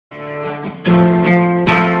Welcome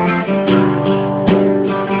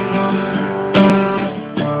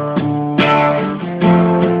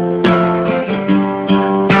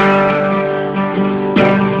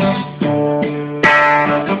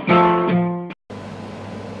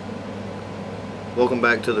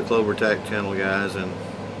back to the Clover Tack channel, guys, and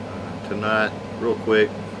tonight, real quick,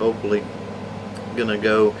 hopefully, I'm gonna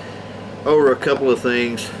go over a couple of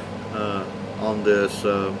things on this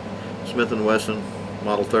Smith & Wesson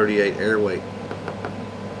Model 38 Airweight.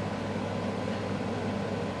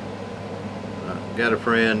 Got a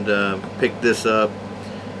friend picked this up.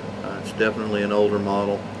 It's definitely an older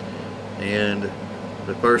model, and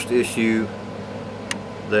the first issue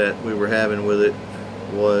that we were having with it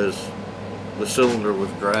was the cylinder was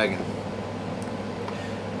dragging.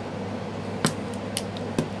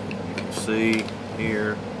 You can see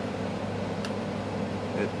here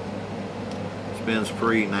it spins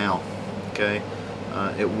free now. Okay,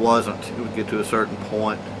 it wasn't. It would get to a certain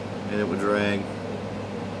point and it would drag.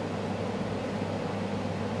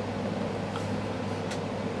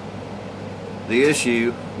 The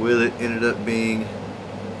issue with it ended up being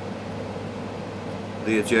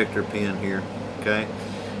the ejector pin here. Okay,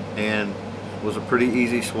 and was a pretty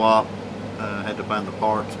easy swap. Had to find the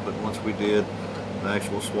parts, but once we did, the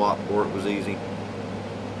actual swap for it was easy.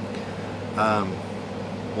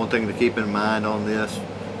 One thing to keep in mind on this,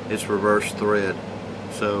 it's reverse thread,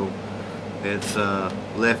 so it's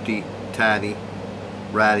lefty tighty,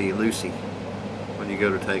 righty loosey when you go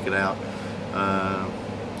to take it out.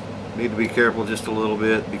 Need to be careful just a little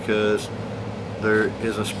bit because there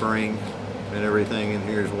is a spring and everything in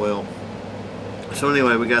here as well. So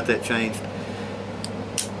anyway, we got that changed.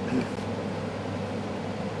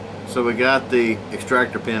 So we got the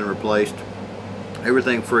extractor pin replaced.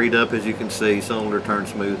 Everything freed up, as you can see. Cylinder turned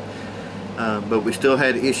smooth, but we still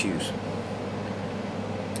had issues.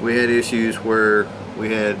 We had issues where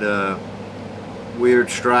we had weird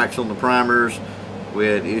strikes on the primers. We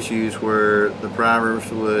had issues where the primers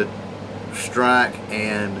would strike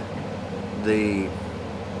and the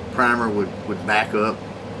primer would back up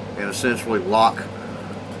and essentially lock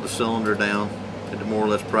the cylinder down and to more or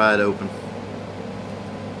less pry it open.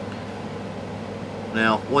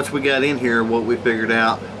 Now, once we got in here, what we figured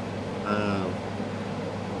out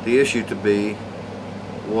the issue to be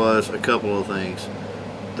was a couple of things.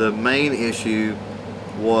 The main issue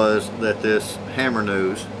was that this hammer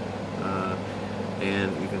nose,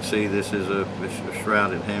 and you can see this is a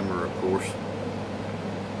shrouded hammer, of course,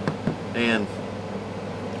 and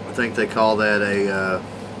I think they call that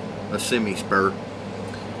a semi-spur.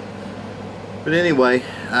 But anyway,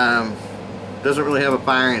 doesn't really have a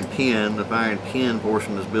firing pin. The firing pin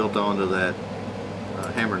portion is built onto that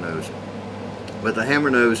hammer nose. But the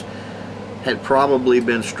hammer nose had probably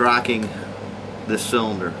been striking this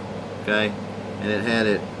cylinder, okay? And it had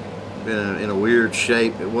it in a weird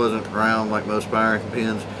shape. It wasn't round like most firing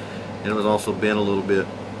pins, and it was also bent a little bit.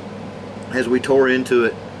 As we tore into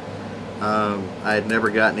it, I had never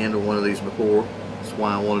gotten into one of these before. That's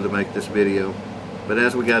why I wanted to make this video. But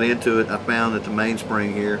as we got into it, I found that the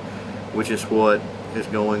mainspring here, which is what is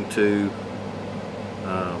going to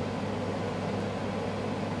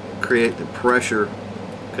create the pressure,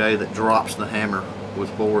 okay, that drops the hammer with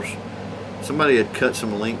force. Somebody had cut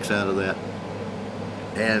some links out of that,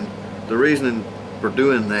 and the reason for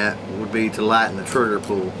doing that would be to lighten the trigger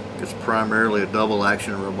pull. It's primarily a double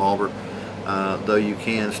action revolver, though you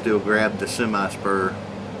can still grab the semi-spur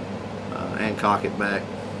and cock it back.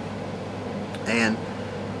 And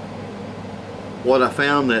what I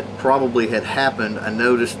found that probably had happened, I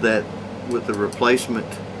noticed that with the replacement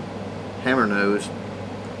hammer nose,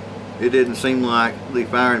 it didn't seem like the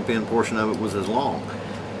firing pin portion of it was as long.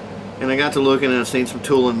 And I got to looking and I seen some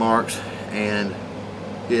tooling marks, and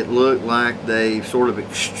it looked like they sort of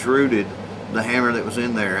extruded the hammer that was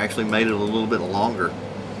in there, actually made it a little bit longer.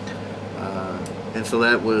 And so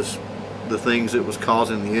that was the things that was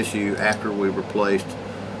causing the issue after we replaced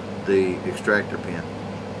the extractor pin.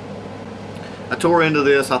 I tore into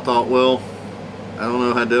this. I thought, well, I don't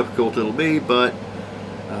know how difficult it'll be, but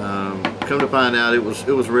come to find out, it was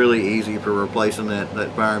really easy for replacing that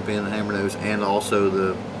firing pin, the hammer nose, and also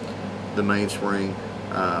the mainspring.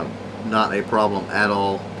 Not a problem at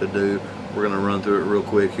all to do. We're going to run through it real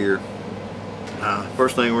quick here.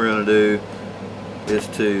 First thing we're going to do is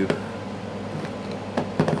to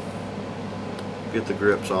get the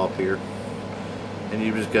grips off here, and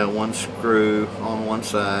you've just got one screw on one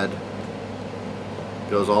side.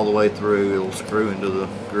 Goes all the way through. It'll screw into the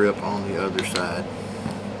grip on the other side.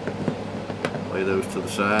 Lay those to the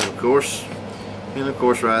side, of course, and of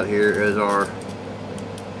course right here is our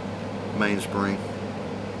mainspring.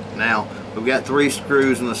 Now, we've got 3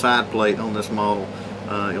 screws in the side plate on this model.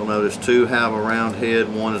 You'll notice 2 have a round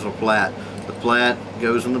head, 1 is a flat. The flat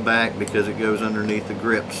goes in the back because it goes underneath the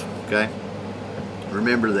grips, okay?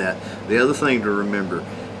 Remember that. The other thing to remember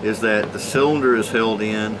is that the cylinder is held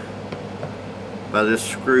in by this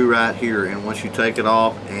screw right here, and once you take it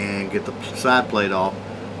off and get the side plate off,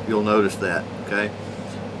 you'll notice that, okay?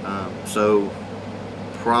 So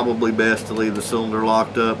probably best to leave the cylinder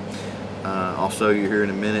locked up. I'll show you here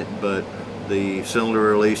in a minute, but the cylinder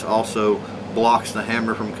release also blocks the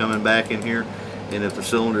hammer from coming back in here, and if the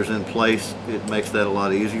cylinder's in place, it makes that a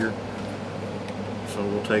lot easier. So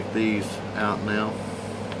we'll take these out now.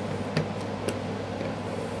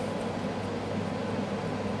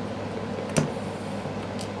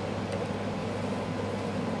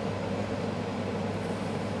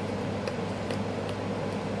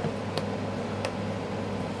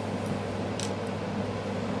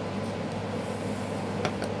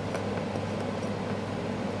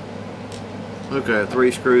 Okay,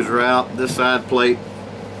 3 screws are out. This side plate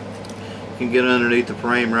can get underneath the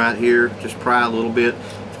frame right here. Just pry a little bit.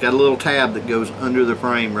 It's got a little tab that goes under the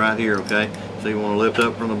frame right here, okay? So you want to lift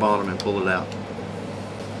up from the bottom and pull it out.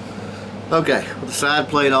 Okay, with the side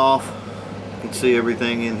plate off, you can see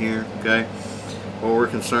everything in here, okay? What we're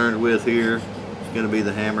concerned with here is going to be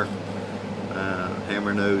the hammer.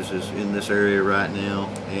 Hammer nose is in this area right now,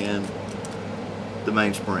 and the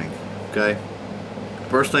mainspring, okay?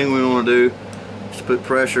 First thing we want to do is put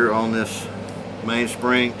pressure on this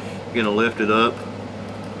mainspring. You're going to lift it up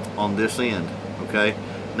on this end, okay?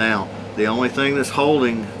 Now, the only thing that's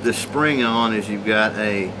holding this spring on is you've got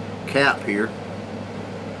a cap here,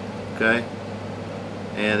 okay?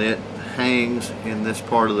 And it hangs in this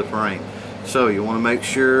part of the frame. So you want to make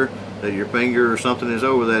sure that your finger or something is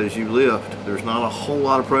over that as you lift. There's not a whole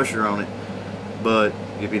lot of pressure on it, but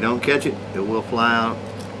if you don't catch it, it will fly out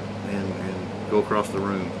and go across the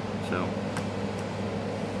room. So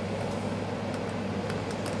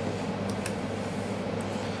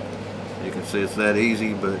you can see it's that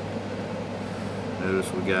easy, but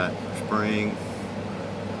notice we got spring,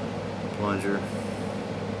 plunger,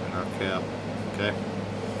 and our cap, okay?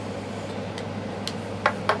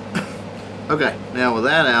 Okay, now with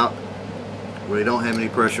that out, we don't have any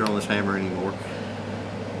pressure on this hammer anymore.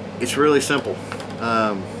 It's really simple.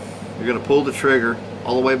 You're going to pull the trigger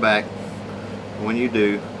all the way back. When you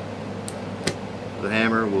do, the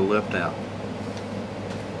hammer will lift out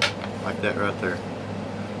like that right there.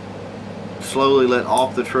 Slowly let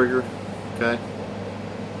off the trigger, okay?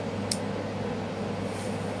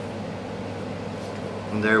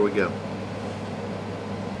 And there we go.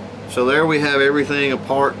 So there we have everything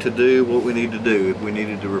apart to do what we need to do. If we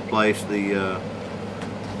needed to replace the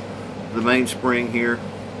mainspring here,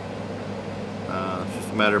 it's just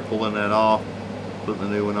a matter of pulling that off, putting the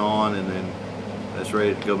new one on, and then that's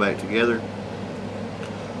ready to go back together.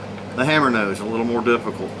 The hammer nose, a little more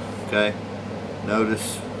difficult, okay?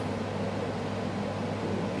 Notice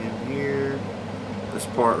in here, this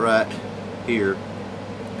part right here,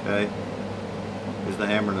 okay, is the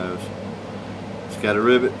hammer nose. It's got a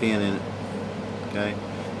rivet pin in it, okay?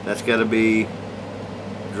 That's got to be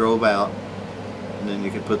drove out, and then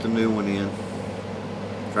you can put the new one in,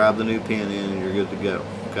 drive the new pin in, and you're good to go,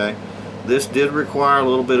 okay? This did require a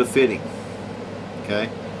little bit of fitting, okay?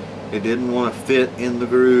 It didn't want to fit in the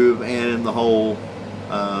groove and in the hole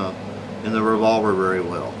in the revolver very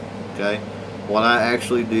well, okay? What I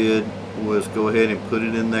actually did was go ahead and put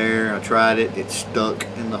it in there. I tried it, it stuck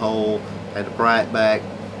in the hole, had to pry it back,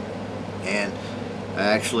 and I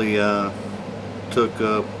actually took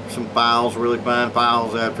some files, really fine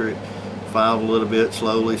files after it, filed a little bit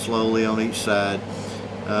slowly on each side,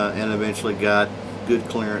 and eventually got good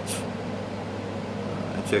clearance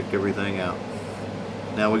and checked everything out.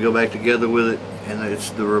 Now we go back together with it, and it's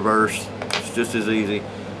the reverse. It's just as easy.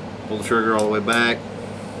 Pull the trigger all the way back,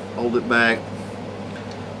 hold it back,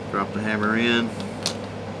 drop the hammer in,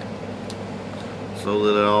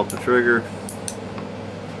 slowly let off the trigger.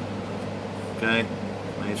 Okay,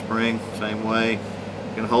 mainspring, same way.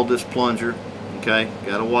 You're gonna hold this plunger, okay?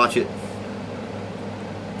 Gotta watch it.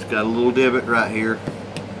 It's got a little divot right here.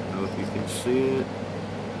 I don't know if you can see it.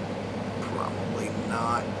 Probably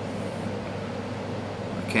not.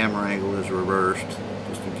 My camera angle is reversed,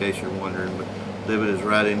 just in case you're wondering, but the divot is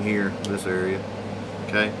right in here, this area.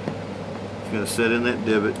 Okay? It's gonna sit in that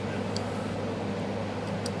divot.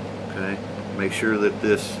 Okay? Make sure that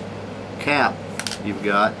this cap you've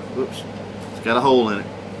got, whoops, it's got a hole in it.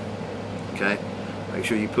 Okay? Make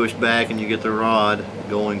sure you push back and you get the rod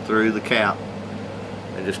going through the cap.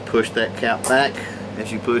 And just push that cap back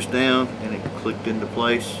as you push down, and it clicked into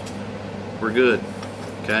place. We're good.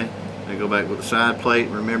 Okay, then go back with the side plate.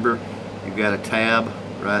 Remember, you've got a tab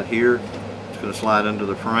right here. It's going to slide under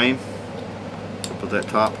the frame. So put that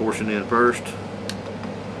top portion in first.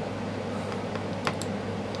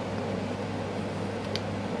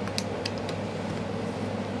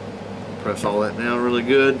 Press all that down really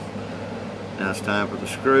good. Now it's time for the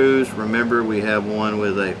screws. Remember, we have one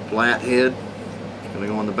with a flat head. It's going to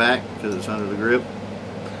go on the back because it's under the grip.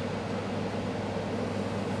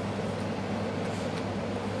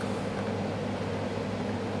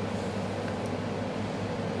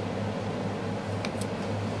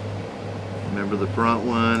 Remember, the front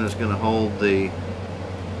one is going to hold the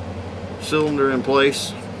cylinder in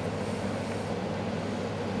place.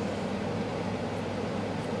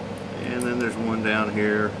 And then there's one down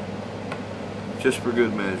here just for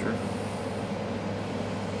good measure.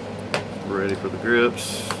 We're ready for the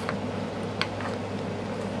grips.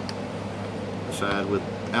 The side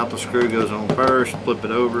without the screw goes on first, flip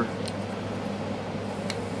it over.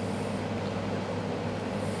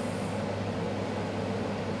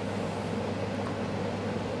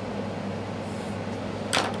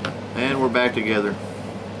 And we're back together.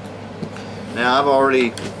 Now, I've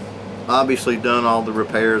already obviously done all the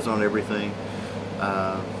repairs on everything.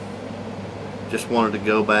 Just wanted to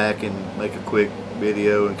go back and make a quick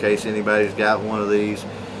video in case anybody's got one of these.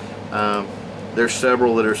 There's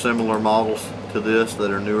several that are similar models to this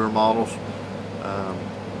that are newer models.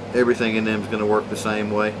 Everything in them is going to work the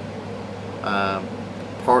same way.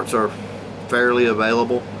 Parts are fairly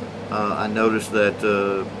available. I noticed that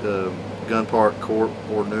Gun Part Corp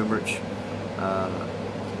or Numerich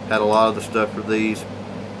had a lot of the stuff for these.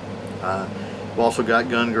 We've also got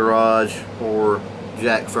Gun Garage or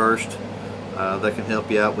Jack First that can help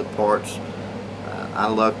you out with parts. I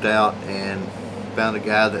lucked out and found a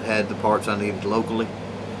guy that had the parts I needed locally,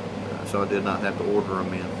 so I did not have to order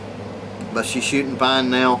them in. But she's shooting fine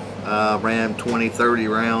now. Ran 20-30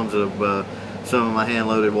 rounds of some of my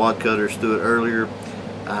hand-loaded wad cutters through it earlier.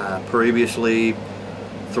 Previously,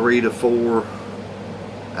 3 to 4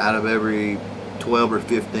 out of every 12 or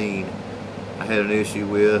 15 I had an issue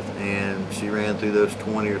with, and she ran through those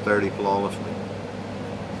 20 or 30 flawlessly.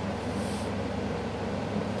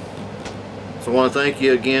 So I want to thank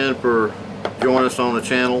you again for joining us on the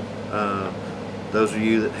channel. Those of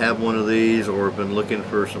you that have one of these or have been looking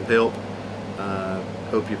for some help,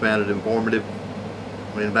 hope you found it informative.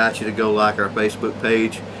 We invite you to go like our Facebook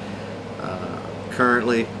page.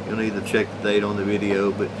 Currently, you'll need to check the date on the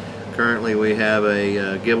video, but currently we have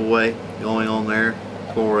a giveaway going on there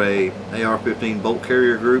for a AR-15 bolt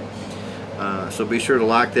carrier group. So be sure to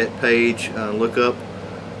like that page, look up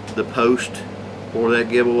the post for that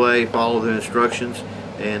giveaway, follow the instructions,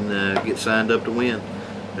 and get signed up to win.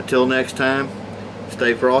 Until next time,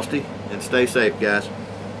 stay frosty and stay safe, guys.